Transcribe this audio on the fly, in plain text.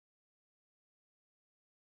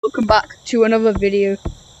Welcome back to another video.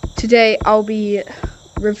 Today I'll be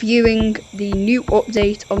reviewing the new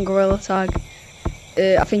update on Gorilla Tag.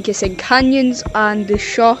 I think it's in Canyons and the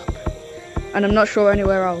shop, and I'm not sure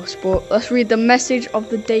anywhere else, but let's read the message of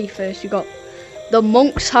the day first. You got, the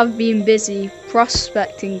monks have been busy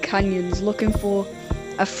prospecting canyons looking for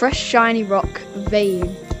a fresh shiny rock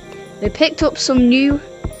vein. They picked up some new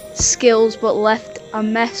skills but left a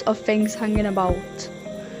mess of things hanging about.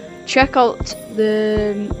 Check out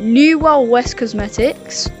the new Wild West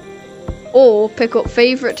cosmetics, or pick up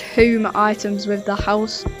favourite home items with the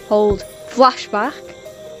household flashback.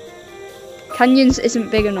 Canyons isn't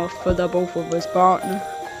big enough for the both of us, partner.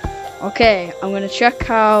 Okay, I'm gonna check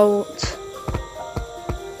out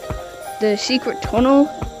the secret tunnel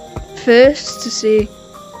first to see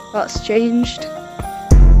if that's changed.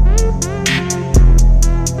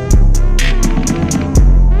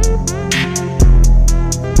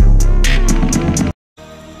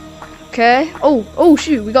 Okay. Oh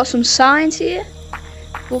shoot, we got some signs here.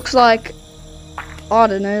 Looks like, I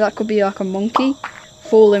don't know, that could be like a monkey.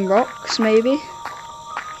 Falling rocks, maybe.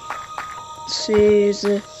 Let's see, is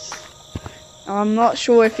this? I'm not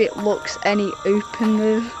sure if it looks any open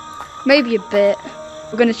though. Maybe a bit.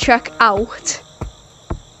 We're gonna check out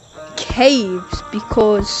caves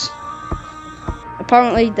because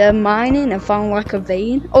apparently they're mining and found like a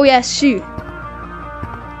vein. Oh yeah, shoot.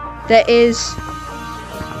 There is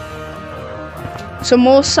some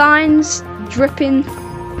more signs dripping.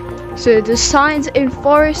 So there's signs in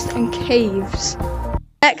forest and caves.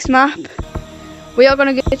 Next map, we are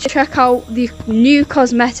gonna go check out the new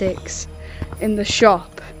cosmetics in the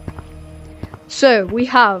shop. So we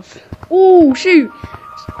have, oh shoot,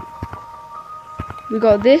 we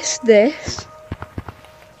got this.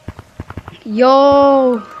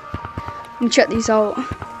 Yo, let me check these out.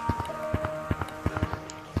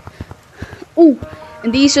 Oh,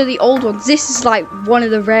 and these are the old ones. This is like one of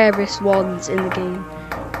the rarest ones in the game.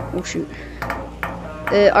 Oh shoot.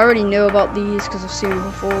 I already know about these because I've seen them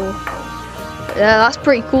before. But yeah, that's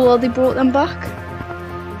pretty cool how they brought them back.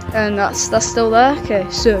 And that's still there. Okay,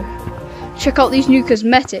 so check out these new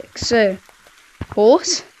cosmetics. So,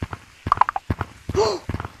 horse.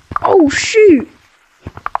 Oh shoot!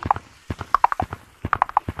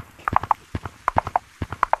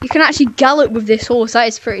 You can actually gallop with this horse. That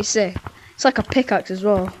is pretty sick. It's like a pickaxe as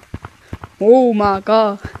well. Oh my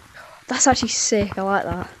god. That's actually sick. I like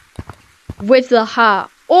that. With the hat.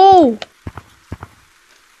 Oh!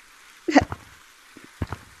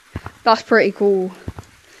 That's pretty cool.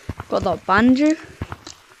 Got that banjo.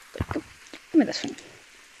 Give me this thing.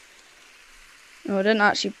 No, I didn't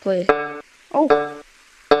actually play. Oh.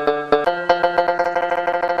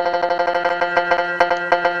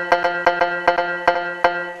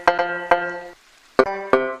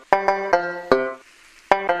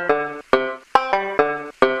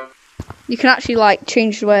 You can actually like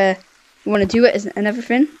change where you want to do it and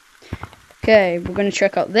everything. Okay, we're going to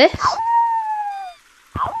check out this.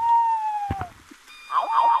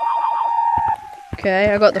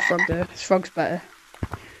 Okay, I got the frog though. This frog's better.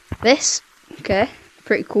 This, okay,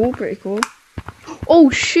 pretty cool. Oh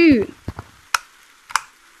shoot!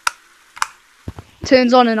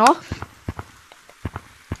 Turns on and off.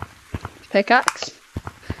 Pickaxe.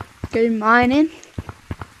 Go mining.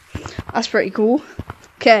 That's pretty cool.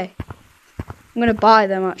 Okay. I'm gonna buy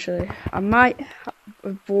them actually. I might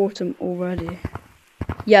have bought them already.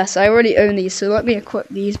 Yes, I already own these, so let me equip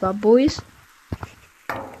these bad boys.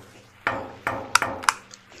 Got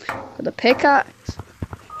the pickaxe.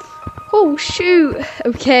 Oh shoot!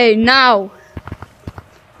 Okay, now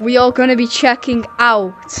we are gonna be checking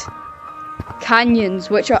out canyons,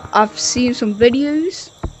 which I've seen some videos,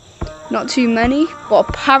 not too many, but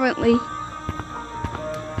apparently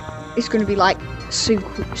it's gonna be like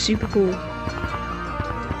super cool.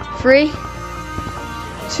 3,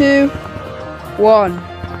 2, 1.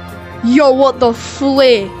 Yo, what the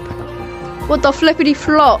flip? What the flippity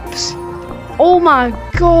flops? Oh my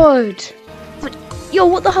god. But, yo,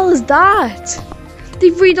 what the hell is that?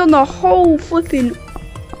 They've redone the whole flipping...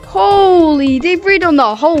 Holy, they've redone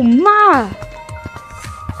the whole map.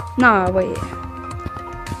 Nah, wait.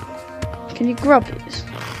 Can you grab this?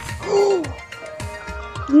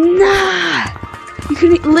 Nah. You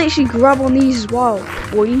can literally grab on these as well.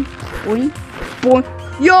 Boing, boing, boing.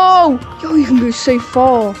 Yo, you can go so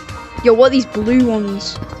far. Yo, what are these blue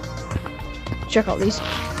ones? Check out these.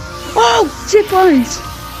 Oh, zip lines.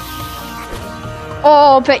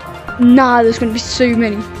 Oh, but nah, there's gonna be so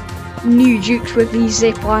many new dukes with these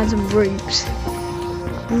zip lines and ropes.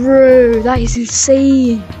 Bro, that is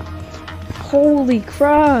insane. Holy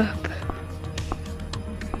crap.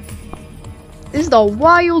 This is the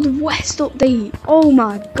Wild West update. Oh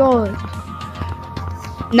my god.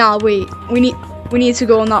 Nah, wait. We need to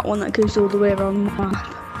go on that one that goes all the way around the map.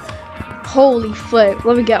 Holy flip.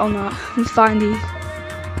 Let me get on that and find these.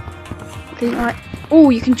 Okay, like, oh,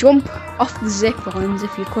 you can jump off the zip lines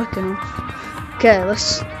if you're quick enough. Okay,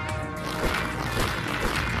 let's.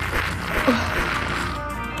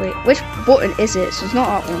 Wait, which button is it? So it's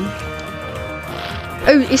not that one.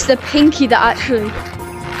 Oh, it's the pinky that actually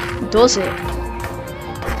does it.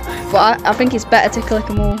 But I think it's better to click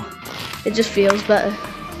them all. It just feels better.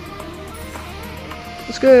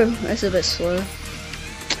 Let's go. It's a bit slow.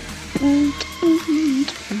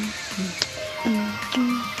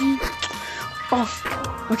 Off.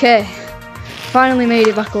 Okay. Finally made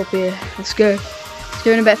it back up here. Let's go. It's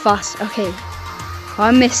going a bit fast. Okay.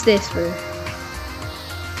 I missed this, bro.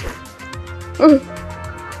 Oh.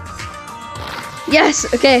 Yes.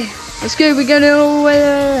 Okay. Let's go. We're going all the way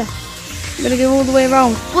there. We're gonna go all the way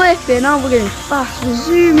around. Flipping. Now we're going fast. We're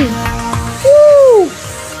zooming. Woo!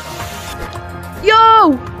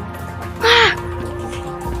 Yo! Ah!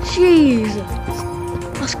 Jeez.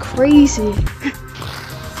 That's crazy.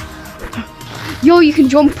 Yo, you can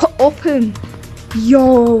jump up him.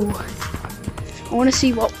 Yo. I want to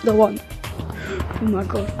see what they want. Oh my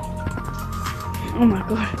god. Oh my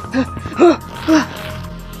god. I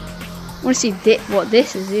want to see what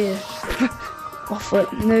this is here. Oh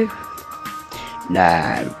flip. No.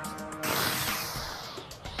 No.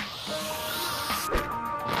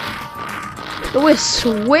 Oh, we're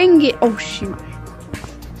swinging. Oh shoot.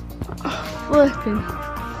 Oh, flipping.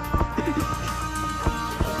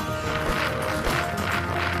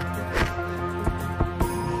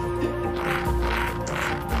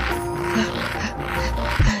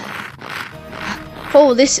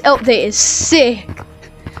 Oh, this update is sick.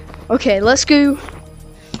 Okay, let's go.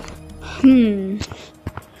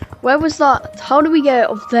 Where was that? How do we get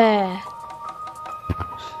up there?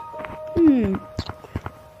 I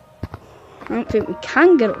don't think we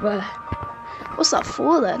can get up there. What's that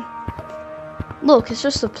for then? Look, it's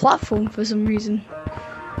just a platform for some reason.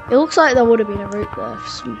 It looks like there would have been a rope there for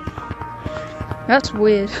some... That's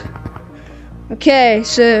weird. Okay,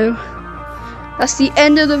 so that's the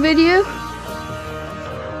end of the video.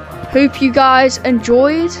 Hope you guys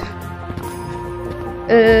enjoyed.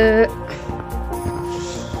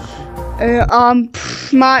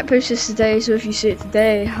 Might post this today, so if you see it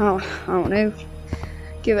today, I don't know.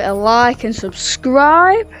 Give it a like and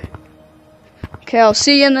subscribe. Okay, I'll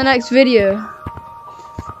see you in the next video.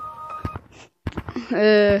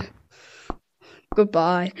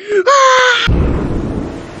 Goodbye.